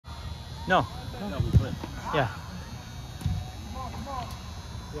No. No, we quit. Yeah.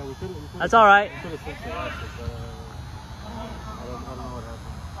 Yeah, we couldn't. That's all right. We could have fixed it last, but I don't know what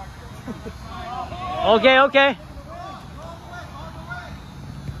happened. Okay, okay.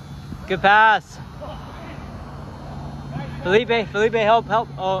 Good pass. Felipe, help. Oh,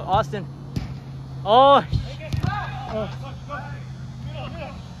 Austin. Oh.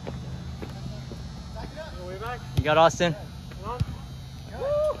 You got Austin.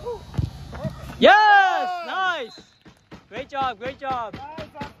 Yes! Nice! Great job. Good shot,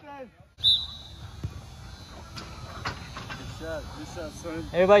 son.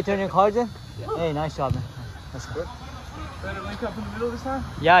 Everybody turn your cards in? Yeah. Hey, nice job, man. That's good. Better link up in the middle this time?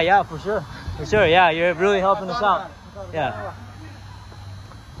 Yeah, for sure. For sure, yeah. You're really helping us out. Yeah.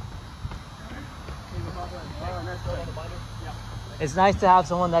 It's nice to have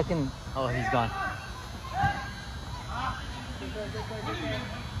someone that can... Oh, he's gone.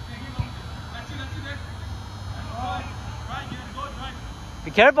 Be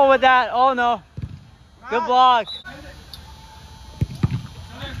careful with that. Oh, no. Good block.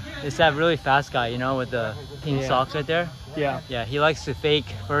 It's that really fast guy, you know, with the pink socks right there. Yeah. Yeah, he likes to fake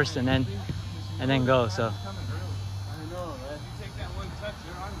first and then go, so.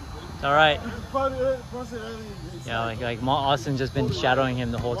 It's all right. Yeah, like Austin's just been shadowing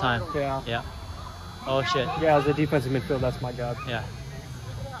him the whole time. Yeah. Yeah. Oh, shit. Yeah, as a defensive midfield, that's my job. Yeah.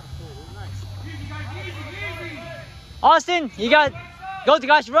 Austin, you got... Go to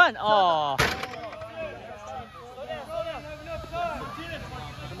guys, run. Oh.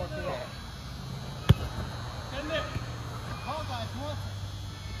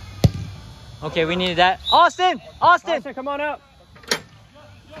 Okay, we needed that. Austin, come on up.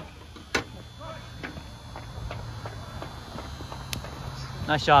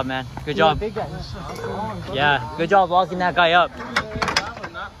 Nice job, man. Good job. Yeah, good job locking that guy up.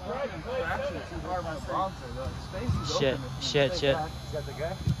 Shit.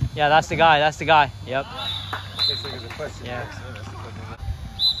 Yeah, that's the guy. Yep. Yeah.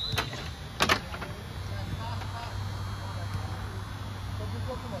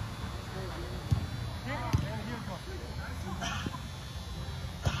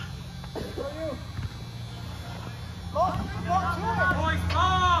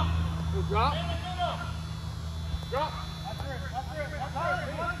 Drop.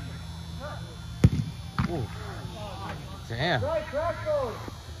 Ooh. Damn.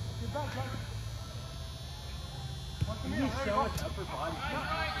 You need so much upper body.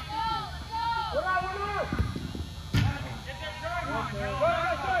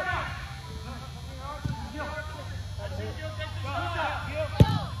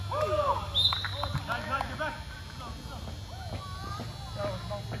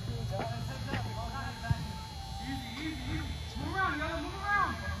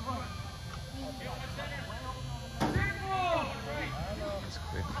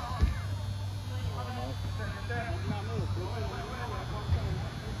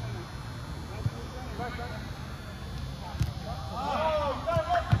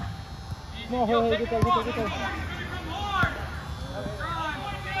 No, hey, get there.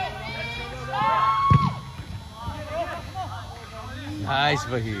 Nice,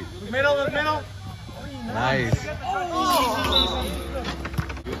 Vahid. Middle. Nice.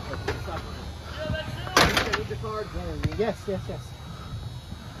 Yes.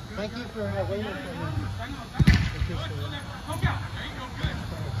 Thank you for waiting for me.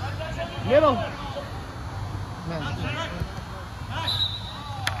 Middle.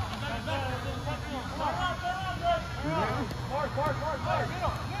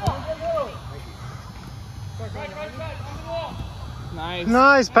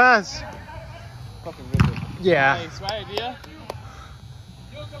 Nice pass. Yeah. Nice, right idea.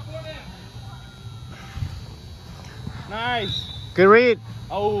 Nice. Good read.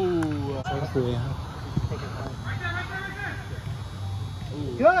 Oh.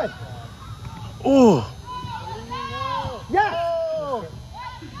 Good. Ooh. Yes.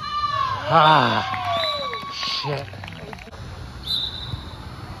 Ah. Shit.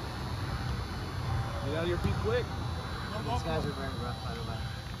 Get out of your feet quick. These guys are very rough, by the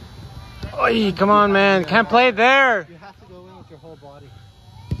way. Oy, come on, man. Can't play there. You have to go in with your whole body.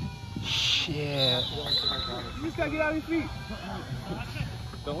 Shit. You just gotta get out of your feet.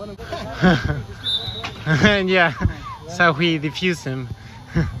 Don't let him go. And yeah, that's how we defuse him.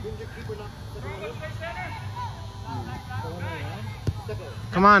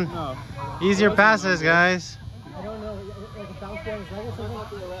 Come on. Easier passes, guys. I don't know. Like a bounce down his leg or something?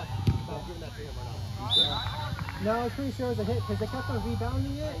 No, I was pretty sure it was a hit because they kept on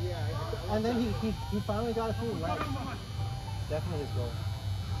rebounding it. And then he finally got a full leg. Definitely his goal.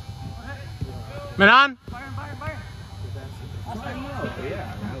 Menon.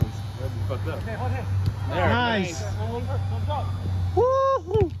 Nice.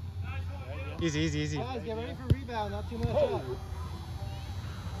 Woo! Easy, easy, easy. Guys, get ready for rebound, not too much up.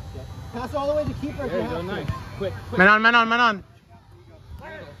 Pass all the way to keeper if you have to. Quick. Menon.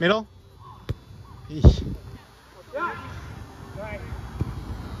 Middle. Eesh.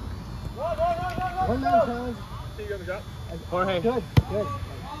 One man challenge. Jorge. Good.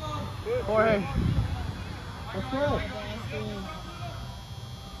 Jorge. Let's go.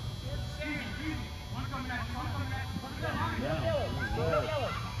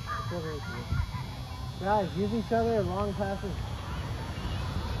 Guys, use each other, long passes.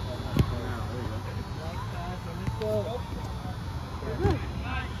 Let's go.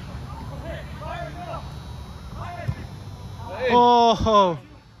 Oh,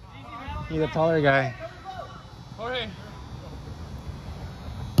 he's a taller guy. Jorge.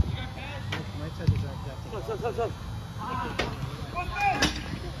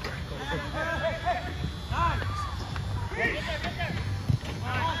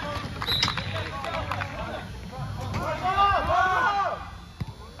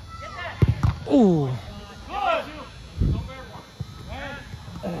 Ooh.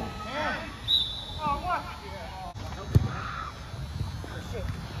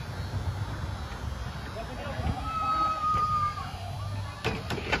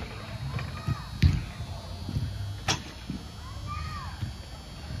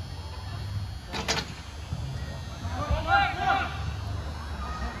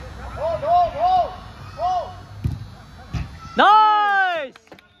 Nice!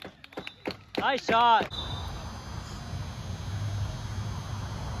 Nice shot.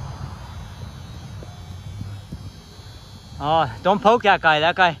 Oh, don't poke that guy.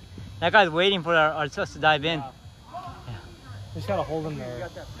 That guy's waiting for our us to dive in. Yeah. Just gotta hold him there.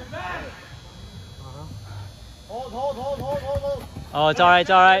 Hold. Oh, it's all right.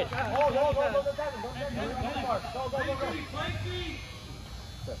 Hold.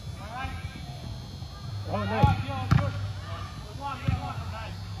 Oh, nice.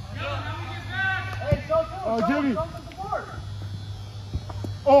 Oh, Jimmy.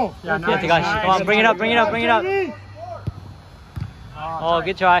 Oh, yeah, Nice. Come on, bring it up. Oh,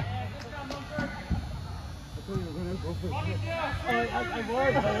 good try.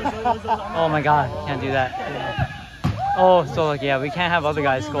 Oh my God, can't do that. Oh, so lucky. Yeah, we can't have other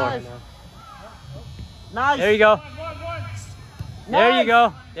guys score. Nice. There you go.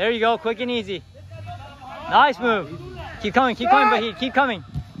 There you go. Quick and easy. Nice move. Keep coming, Bahid. Keep coming.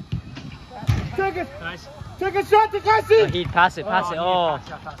 Take it. Nice. Take a shot to Cassie. Bahid, pass it. Oh.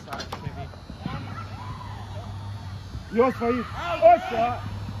 Yours for you. Oh, shot.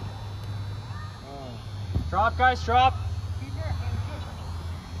 Drop, guys, drop.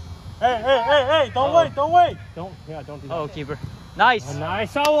 Hey, don't wait. Don't do that. Oh, keeper. Nice.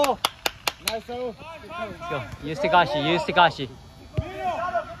 Nice owl. Nice, oh. Let's go. Use Takashi.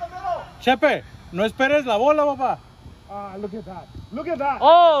 Chepe, no esperes la bola, papá. Look at that.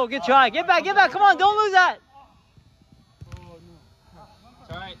 Oh, good try. Get back. Come on, don't lose that. It's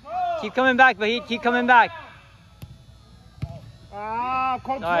all right. Keep coming back, Bahid. Keep coming back.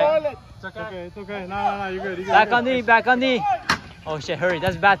 Control Alright. it. It's okay. No, you're good. Back on D. Oh shit, hurry.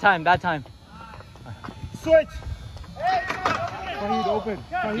 That's bad time. Switch. Fahid open.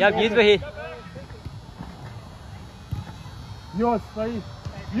 Yep, use Bahid. Yours, Fahid.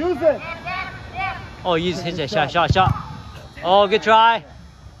 Use it. Oh, hit that shot. Oh, good try.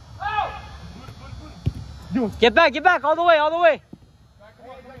 Yours. Get back, all the way.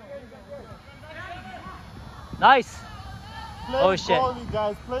 Nice. Play Oh, with shit. goalie,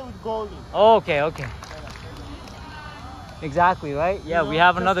 guys. Play with goalie. Okay. Exactly, right? Yeah, we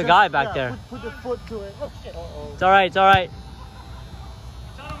have another guy back there. Put the foot to it. Oh, shit. It's all right.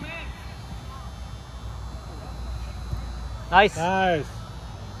 Nice. Nice.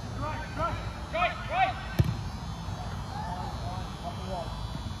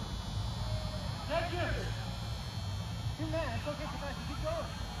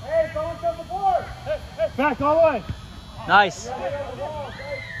 Hey, someone set the board. Back all the way. Nice. You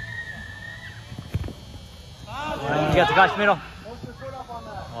got the gosh middle.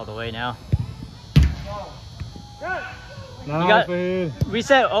 All the way now. Nice, got- Fahid.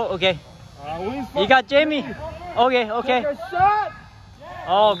 Reset. Oh, okay. You got Jamie. Okay. Take a shot.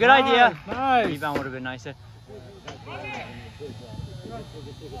 Oh, good idea. Nice. Rebound would have been nicer.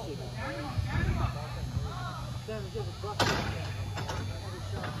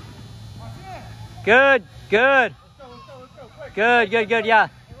 Good. Yeah.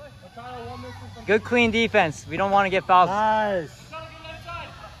 Good clean defense. We don't want to get fouled. Nice.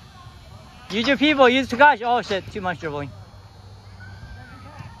 Use your people. Use Takash. Oh shit! Too much dribbling.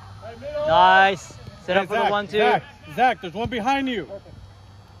 Nice. Set up for the 1-2. Zach, there's one behind you.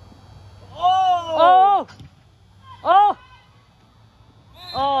 Oh! Oh!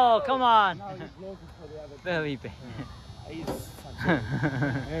 Oh! Come on. Felipe. Hey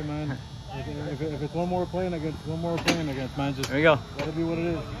man, if it's one more playing against, man, just There we go. let it be what it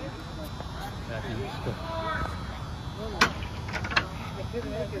is.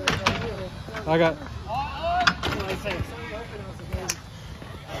 I got.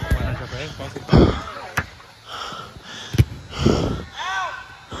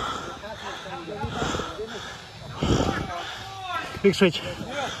 Big switch.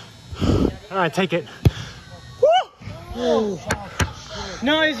 All right, take it. Woo!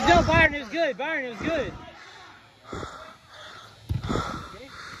 No, Byron, it was good. Byron, it was good.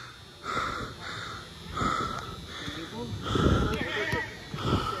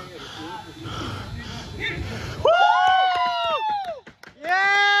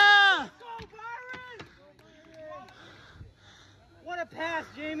 Yeah! Go, Byron! What a pass,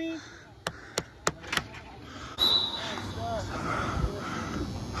 Jamie.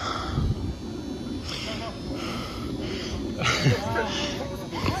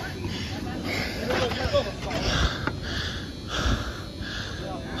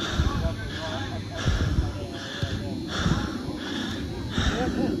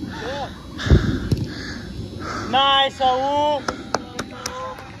 Nice, Saul.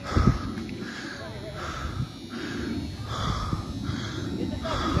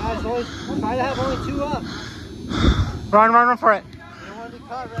 Guys, try to have only 2 up. Run for it. You don't want to be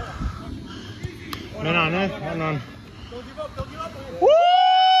caught, right? Man on, man on. Don't give up, don't give up. Woo!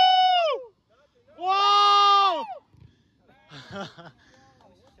 Whoa!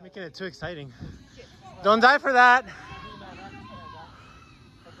 Making it too exciting. Don't die for that.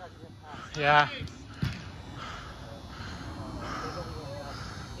 Yeah.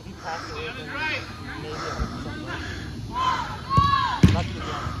 If you pass it, maybe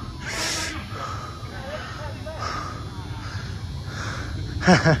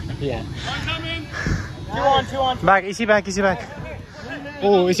Yeah. Two on. Back, easy back.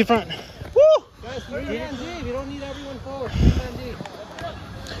 Oh, easy front. Woo! Guys, 3-man D. We don't need everyone forward. 3-man D.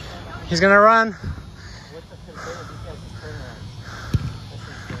 He's gonna run. What's the concern of these guys' turnaround?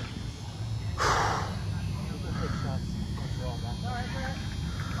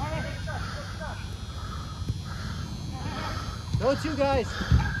 Go 2 guys.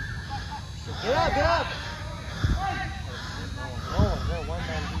 Get up. No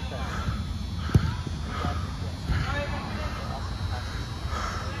one-man defense.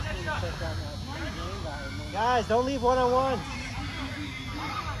 Guys, don't leave one-on-ones.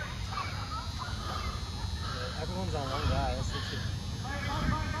 Everyone's on one guy.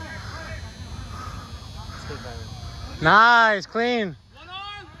 That's good, Byron. Nice, clean.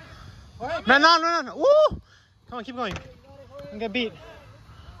 Right, Man on. Woo! Come on, keep going. I'm gonna beat.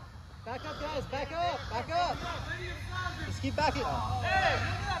 back up, guys. Back up. Just keep backing up.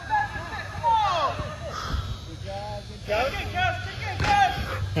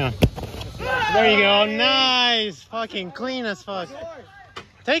 Yeah. There you go. Nice. Fucking clean as fuck.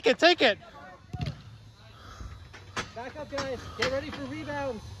 Take it. Back up, guys. Get ready for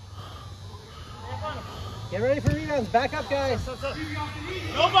rebounds. Back up, guys.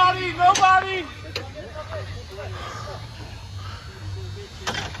 Nobody. Swing.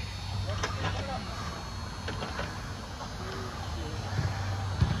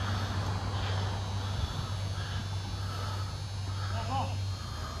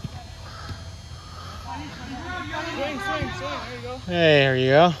 There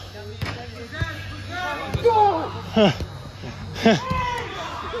you go.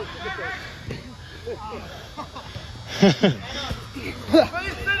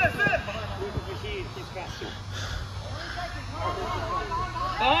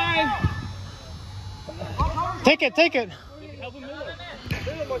 Take it.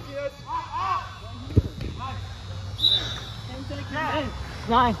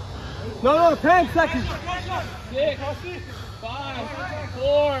 Nine. No, 10 seconds. 6, 5,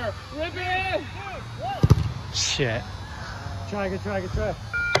 4, rip it! Shit. Good try.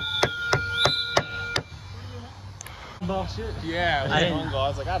 Bullshit. Yeah, it was a long goal. I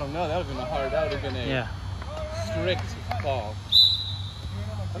was like, I don't know. That would have been hard. That would have been a strict call.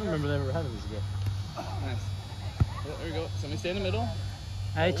 I don't remember ever having this again. Nice. There we go. Somebody stay in the middle.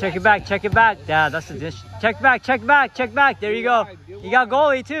 Hey, check it back. Yeah, that's the dish. Check back. There you go. You got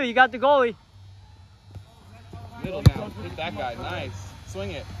goalie too. You got the goalie. Middle now. Hit that guy. Nice.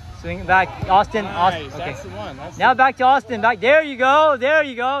 Swing it. Swing back, Austin. Nice. Austin. Okay. That's the one. That's Now back to Austin. Back. There you go. There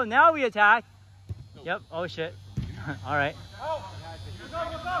you go. Now we attack. Yep. Oh shit. All right.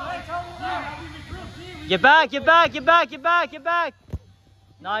 Get back. Get back. Get back. Get back. Get back.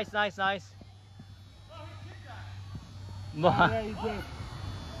 Nice. Nice. Nice.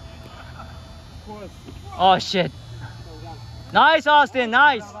 Oh shit. Nice, Austin.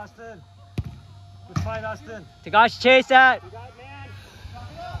 Nice. Good fight, Austin. Tagashi, chase that.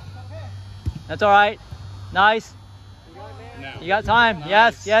 That's all right. Nice. You got time. Nice.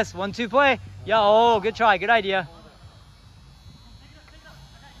 Yes, yes. 1-2 play. Yeah. Oh, good try. Good idea.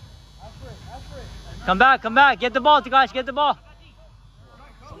 Come back. Come back. Get the ball, Tagashi. Get the ball.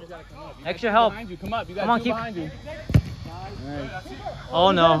 Extra help. You. Come up. You got Come on, two keep. behind you.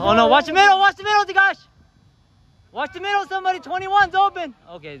 Oh no. Oh no. Watch the middle. Watch the middle, Tagashi. Watch the middle. Somebody. 21's open.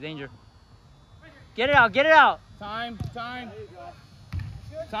 Okay, danger. Get it out. Get it out. Time.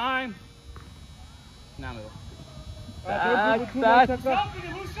 Now middle. Back. Good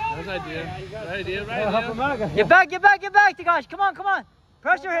idea. Good idea. Right idea. Get back. Get back. Get back, Tagashi. Come on. Come on.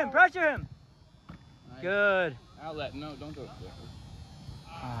 Pressure him. Pressure him. Nice. Good. Outlet. No, don't go.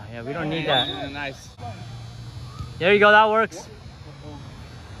 Oh, yeah, we don't need that. Yeah, nice. There you go. That works.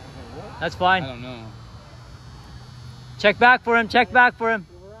 That's I fine. don't know. Check back for him. Check back for him.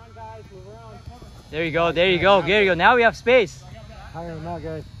 There you go. There you go. There you go. Now we have space. Higher than that,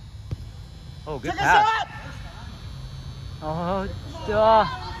 guys. Oh, good pass. Oh,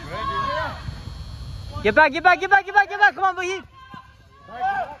 get back. Get back. Get back. Get back. Get back. Come on, Bahid.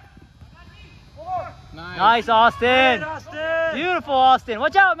 Nice, Austin. Beautiful, Austin.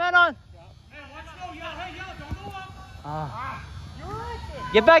 Watch out, man. On.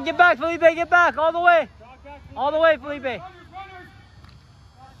 Get back. Get back, Felipe. Get back. All the way. All the way, Felipe.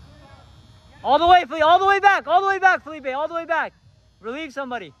 All the way, Felipe. All the way back. All the way back, Felipe. All the way back. Relieve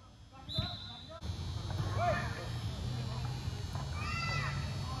somebody.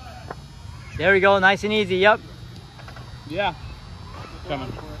 There we go. Nice and easy. Yep. Yeah.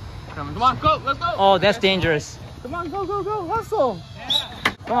 Coming. Come on, go. Let's go. Oh, that's dangerous. Come on, go. Hustle.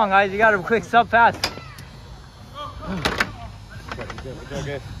 Come on, guys. You got to quick sub fast.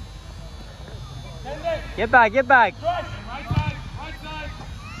 Okay. Get back. Get back. I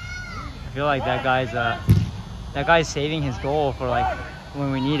feel like that guy's saving his goal for like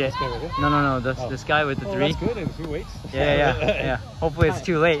when we need it. No. This guy with the three. That's good. And 2 weights. Yeah. Hopefully it's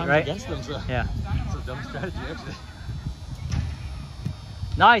too late, right? Against them, so. Yeah. It's a dumb strategy, actually.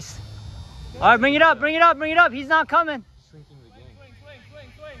 Nice. All right, bring it up. He's not coming. Shrinking the game.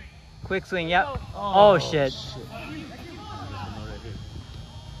 Quick swing. Yep. Oh shit.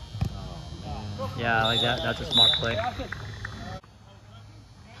 Yeah, like that. That's a smart play.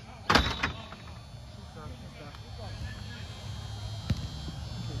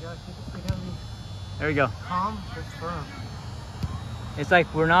 There we go. Calm, but firm. It's like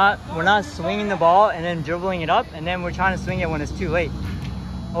we're not swinging the ball and then dribbling it up, and then we're trying to swing it when it's too late.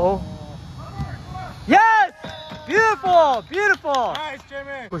 Oh. Yes! Beautiful! Beautiful! Nice,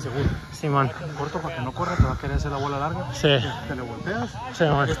 Jimmy. Pues seguro. Sí, man. Corto para que no corra, te va a querer hacer la bola larga. Sí. Te le volteas. Sí,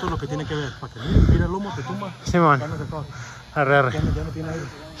 man. Esto es lo que tiene que ver. Para que mira el lomo, te tumba. Sí, man. Ya no tiene aire.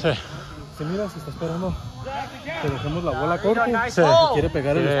 Sí. Si miras, está esperando que dejemos la bola corta. Sí. Quiere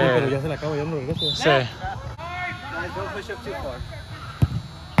pegar el spin, pero ya se la acaba, ya no regresa. Sí. Don't push up too far.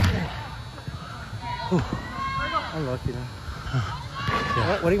 I'm lucky, man.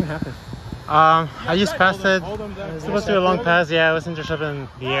 What even happened? I just passed it. It's supposed to be a long pass. Yeah, I was intercepted in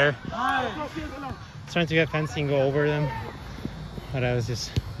the air. Trying to get fancy and go over them, but I was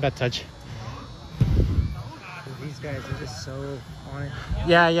just bad touch. These guys are just so on it.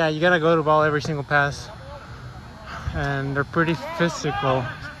 Yeah, you gotta go to the ball every single pass, and they're pretty physical.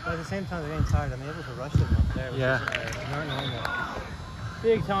 But at the same time, they're getting tired. I'm able to rush them up there. Yeah. Not normal.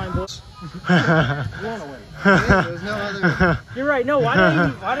 Big time, boys. There's no other. You're right. No, why did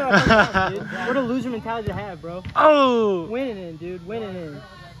I play off, dude? What a loser mentality to have, bro. Oh! Winning in, dude. Winning in.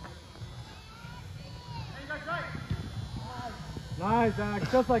 Nice,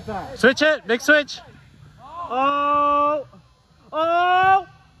 Zach. Just like that. Switch it, big switch. Oh! Oh!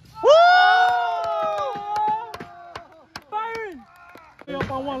 Woo! Byron!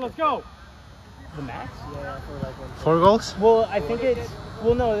 Up on one. Let's go. The max? Yeah, for like 4 goals? Well, I think it's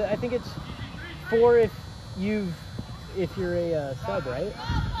 4 if you're a sub, right?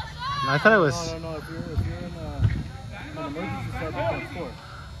 I thought it was. No. If you're in an emergency sub, it's 4.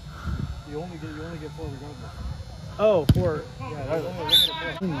 You only get 4 regardless. Oh, 4. Yeah,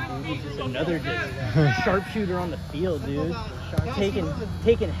 Dude, he's just another sharpshooter on the field, dude.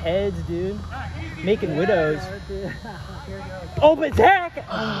 Taking heads, dude. Making widows. Open attack!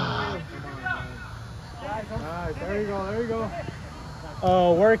 Nice, there you go, there you go.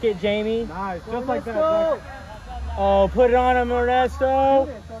 Oh, work it, Jamie. Nice, just like that. Oh, put it on him, Ernesto.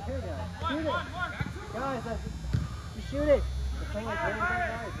 Shoot it, it's okay, guys. Shoot it. Guys, you shoot it. It's like guys,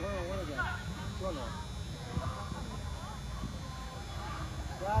 one again. One more.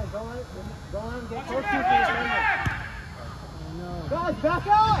 Guys, don't let him get close to you. Guys, back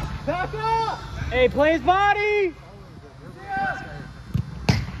up! Back up! Hey, play his body.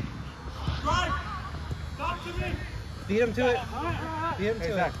 Beat him to it. Beat him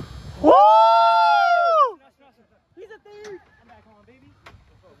to it. Woo! He's a third. I'm back on, baby.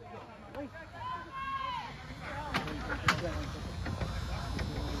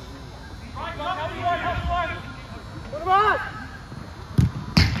 Put him on!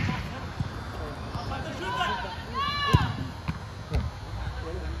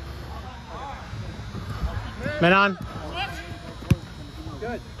 Man on.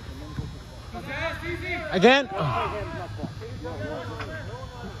 Good. Again.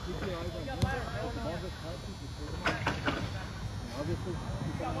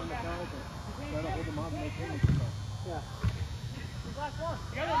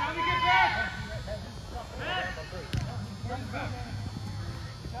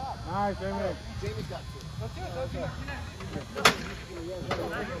 Nice, Jamie. Jamie's got two.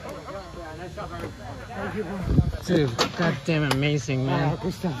 Dude, goddamn amazing, man.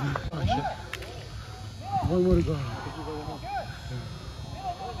 One more to go.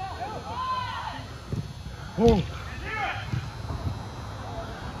 Oh.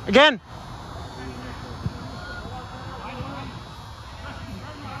 Again.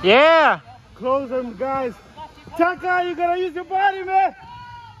 Yeah. Close them, guys. Taka, you gotta use your body, man.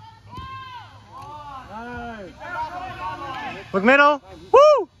 Nice. Look middle.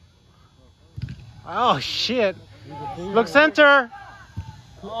 Woo. Oh shit. Look center.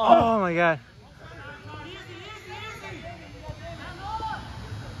 Oh my god.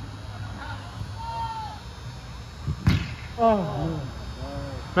 Oh.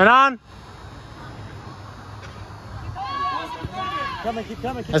 Man on. Coming, keep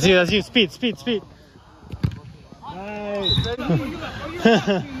coming. That's you. Speed. Nice.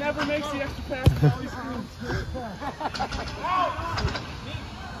 He never makes the extra pass.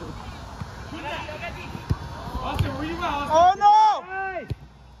 Austin, where you at, Austin? Oh no! Nice.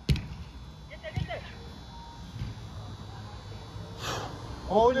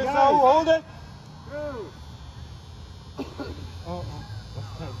 Hold it, hold it. Oh,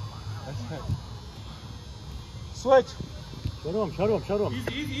 that's tight. That's tight. Switch. Shut him.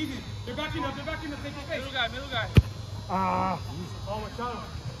 Easy. They're backing up. Take your space. Middle guy. Ah. Oh my God.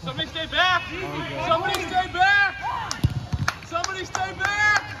 Somebody stay back. Somebody stay back.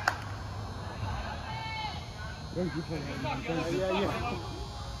 Yeah.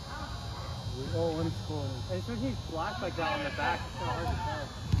 Oh, when he's scoring. It's when he's black like that on the back. It's kind of hard to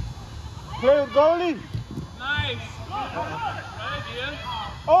tell. Play with goalie. Nice. Good idea.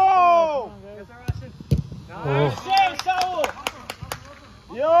 Oh! Nice save, Saul.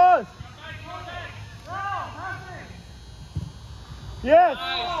 Yes! Yes!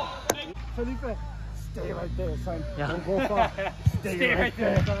 Felipe, stay right there, son. Yeah. Don't go far. Stay right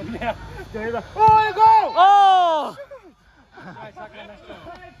there, son. Yeah. Stay there. Oh, you go! Oh!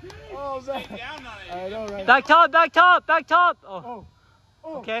 Oh, man. Down on it. I know, right? Back top. Oh.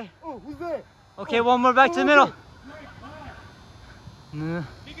 Oh. Okay. Oh, who's there? Okay, one more back to the middle.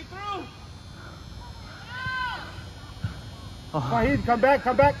 Kick it through. Oh. Fahid, come back.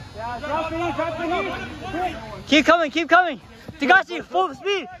 Yeah, drop the heat. Keep coming. Tagashi, full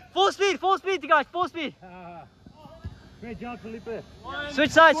speed, Tagashi, full speed. Great job, Felipe.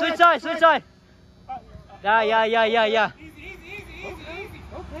 Switch side. Yeah.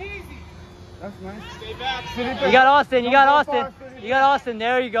 Easy. That's nice. Stay back. Felipe. You got Austin.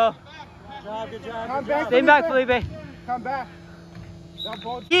 There you go. Good job. Come back, Stay back, Felipe. Come back. That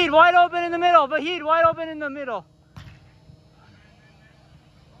ball. Heat wide open in the middle.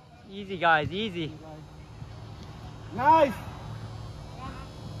 Easy, guys, easy. Nice.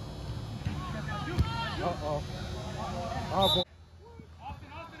 Uh-oh. Oh, boy.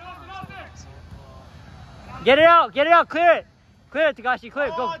 Get it out, clear it, Tagashi, clear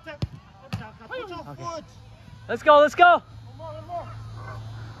it, go. Okay. Let's go.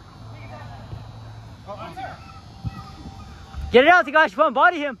 Get it out, Tagashi, come on,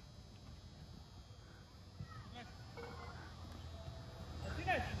 body him.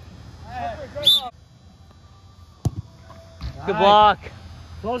 Good block.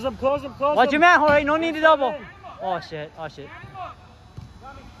 Close him. Watch your man, Jorge, no need to double. Oh shit.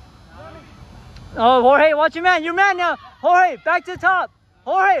 Oh, Jorge, watch your man now. Jorge, back to the top.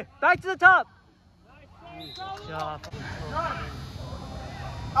 Jorge, back to the top. Good job.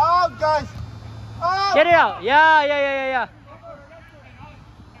 Oh, guys. Oh. Get it out. Yeah.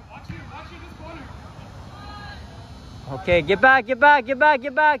 Okay, get back,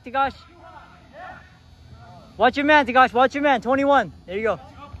 Tagash. Watch your man, Tagash. Watch your man. 21. There you go.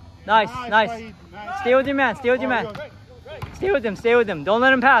 Nice. Stay with your man. Stay with him. Don't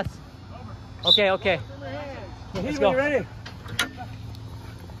let him pass. Okay. Let's go. Ready?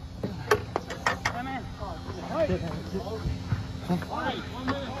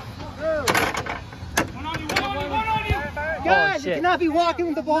 Guys, you shit. cannot be walking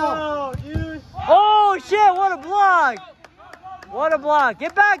with the ball. No, dude. Oh shit, what a block.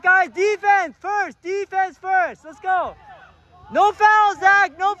 Get back, guys. Defense first. Let's go. No fouls,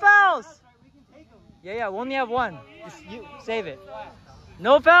 Zach. No fouls. Yeah, we only have one. Just you save it.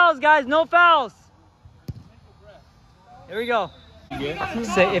 No fouls, guys. No fouls. Here we go.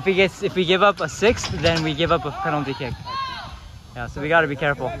 So if we give up a sixth, then we give up a penalty kick. Yeah, so we got to be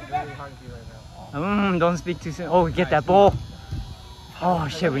careful. Don't speak too soon. Oh, get that ball. Oh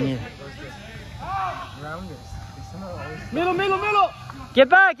shit, we need it. Middle. Get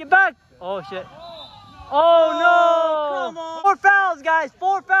back. Oh shit. Oh no. Come on. 4 fouls, guys.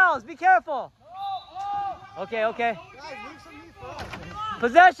 4 fouls. Be careful. Okay.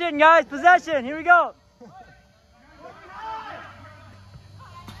 Possession, guys. Possession. Here we go.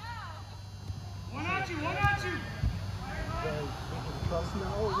 One on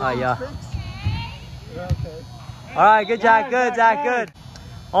you. Yeah. All right, good, Jack. Good, Zach. Good.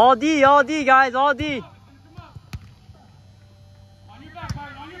 All D, guys. All D. On your back.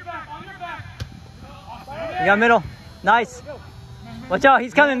 You got middle. Nice. Watch out.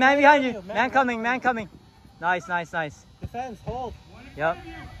 He's coming. Man behind you. Man coming. Nice. Defense, hold. Yep.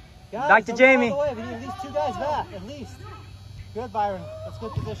 Guys, Back to don't Jamie. go all the way. We need at least 2 guys back, at least. Good, Byron. That's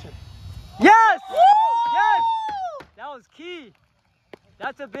good position. Yes! Yes! That was key.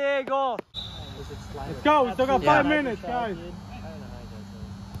 That's a big goal. Let's go. We still got 5 minutes, guys. I don't know how he does it.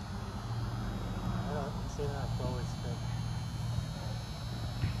 I don't say that forward spin.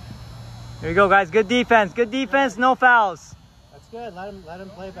 Here we go, guys. Good defense. No fouls. That's good. Let him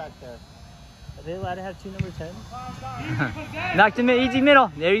play back there. Are they allowed to have 2 number 10s? Back to easy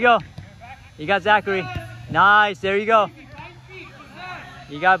middle. There you go. You got Zachary. Nice. There you go.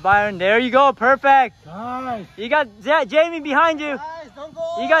 You got Byron. There you go. Perfect. Nice. You got Jamie behind you. Guys, don't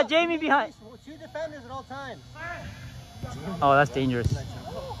go. You got Jamie behind. 2 defenders at all times. Oh, that's dangerous.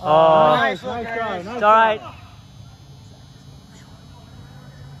 Oh, Nice try. it's all right.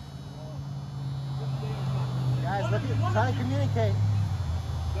 Guys, try to communicate.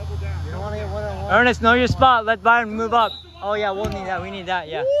 You don't want to get one-on-one. Ernest, know your spot. Let Byron move up. Oh, yeah, we'll need that. We need that,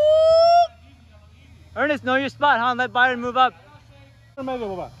 yeah. Ernest, know your spot, huh? Let Byron move up.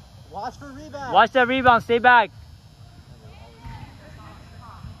 Watch for rebound. Watch that rebound. Stay back.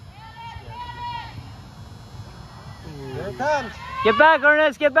 Here it comes. Get back,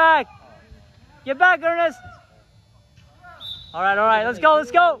 Ernest. Get back, Ernest. All right. Let's go.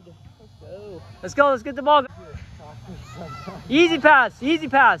 Let's get the ball. Easy pass.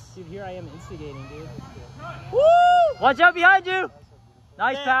 Dude, here I am instigating, dude. Woo! Watch out behind you.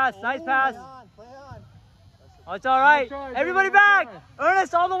 Nice pass. Play on. Oh, it's all right. Everybody back.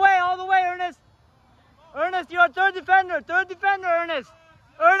 Ernest, all the way, Ernest. Ernest, you're a third defender, Ernest.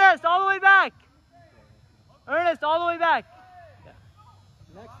 Ernest, all the way back. Ernest, all the way back.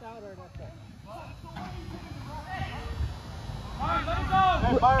 Next out, Ernest.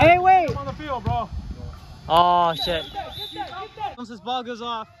 Hey, wait. On the field, bro. Oh, shit. Once this ball goes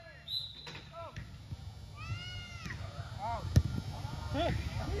off. There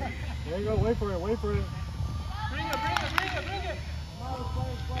you go. Wait for it. Bring it.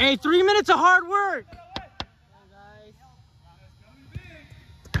 Hey, 3 minutes of hard work.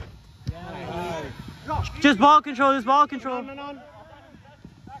 Just ball control. Come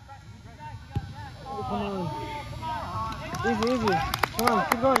on. Easy. Come on,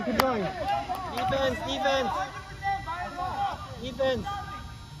 keep going. Defense.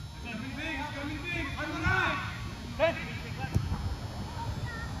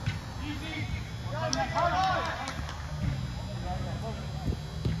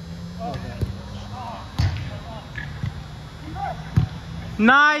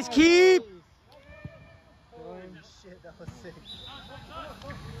 Nice keep. Shit, that was sick.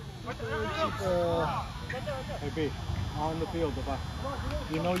 Hey, B, on the field.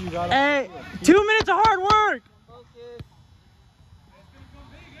 You know you got it. Hey, 2 minutes of hard work.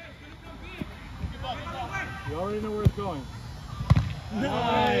 You already know where it's going.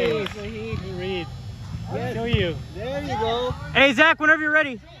 Nice. Good read. Yes. Show you. There you go. Hey, Zach, whenever you're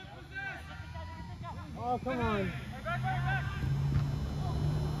ready. Oh, come on.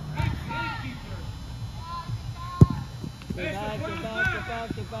 Get back, get back, get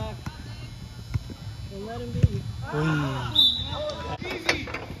back, get back. Don't let him be. Easy.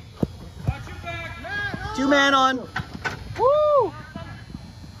 Watch your back. 2-man on. Woo!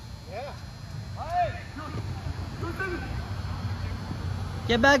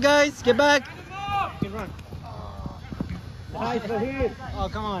 Get back, guys. Get back. Good run. Nice, but here. Oh,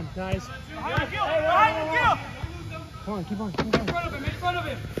 come on. Nice. Come on, keep on, keep on. In front of him, in front of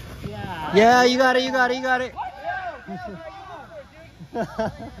him. Yeah. Yeah, you got it, you got it, you got it.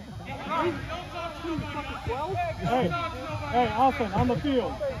 Hey, Austin, on the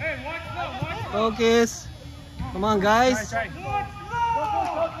field. Hey, watch now, watch. Focus. Come on, guys.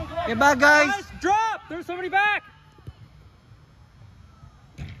 Get back, guys. Drop! There's somebody back!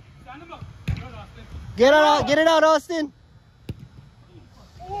 Stand him up. Get it out, Austin.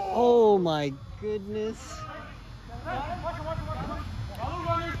 Oh my goodness.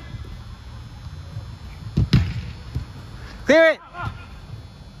 Clear it.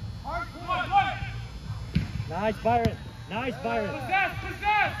 Nice, Byron. Nice, Byron. Possess,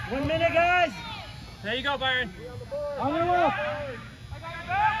 possess. 1 minute, guys. There you go, Byron. On your way.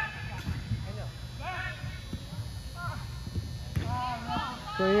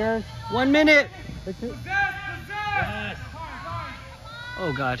 Clear. 1 minute. Possess. Yes.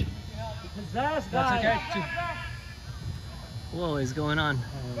 Oh God. Possess, guys. What is going on?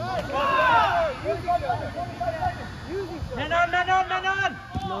 Men on, men on, men on.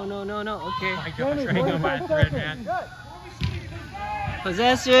 No. Okay. My gosh, right on my thread, man.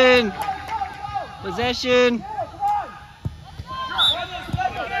 Possession. Possession.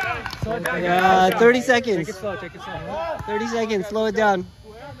 Yeah, 30 seconds. Take it slow, take it slow. 30 seconds. Slow it down.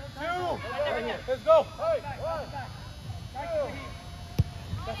 Let's go.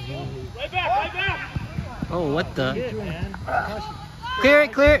 Right back. Oh, what the? Good, man. Clear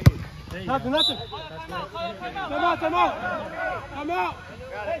it, clear it. Nothing. Time out.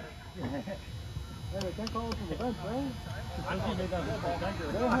 Hey, don't call us from the bench, right? I think you made that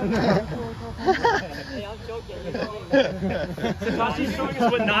Hey, I'm joking. Satashi's showing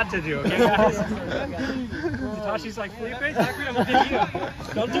us what not to do, okay, guys? Satashi's like, Felipe, Zachary, I'm looking at you.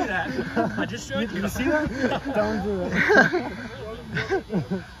 Don't do that. I just showed you. You see that? Don't do it.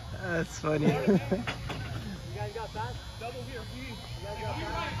 That's funny. You guys got that? Double here, please. You guys got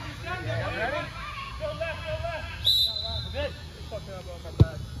that? Stand there. Ready? Go left. Good. Fucking up on my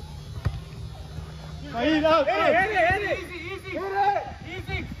back. Hit it out. Hit it. Easy.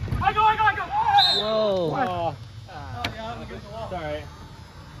 Easy. I go. Whoa. Oh, it's all right.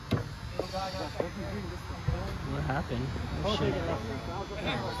 What happened? Oh, shit.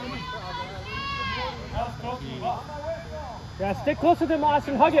 Yeah, stick closer to him,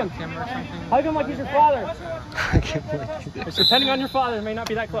 Austin. Hug him. Hug him like he's your father. I can't believe it. Depending on your father, it may not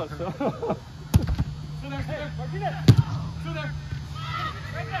be that close. So. So there's Martinez.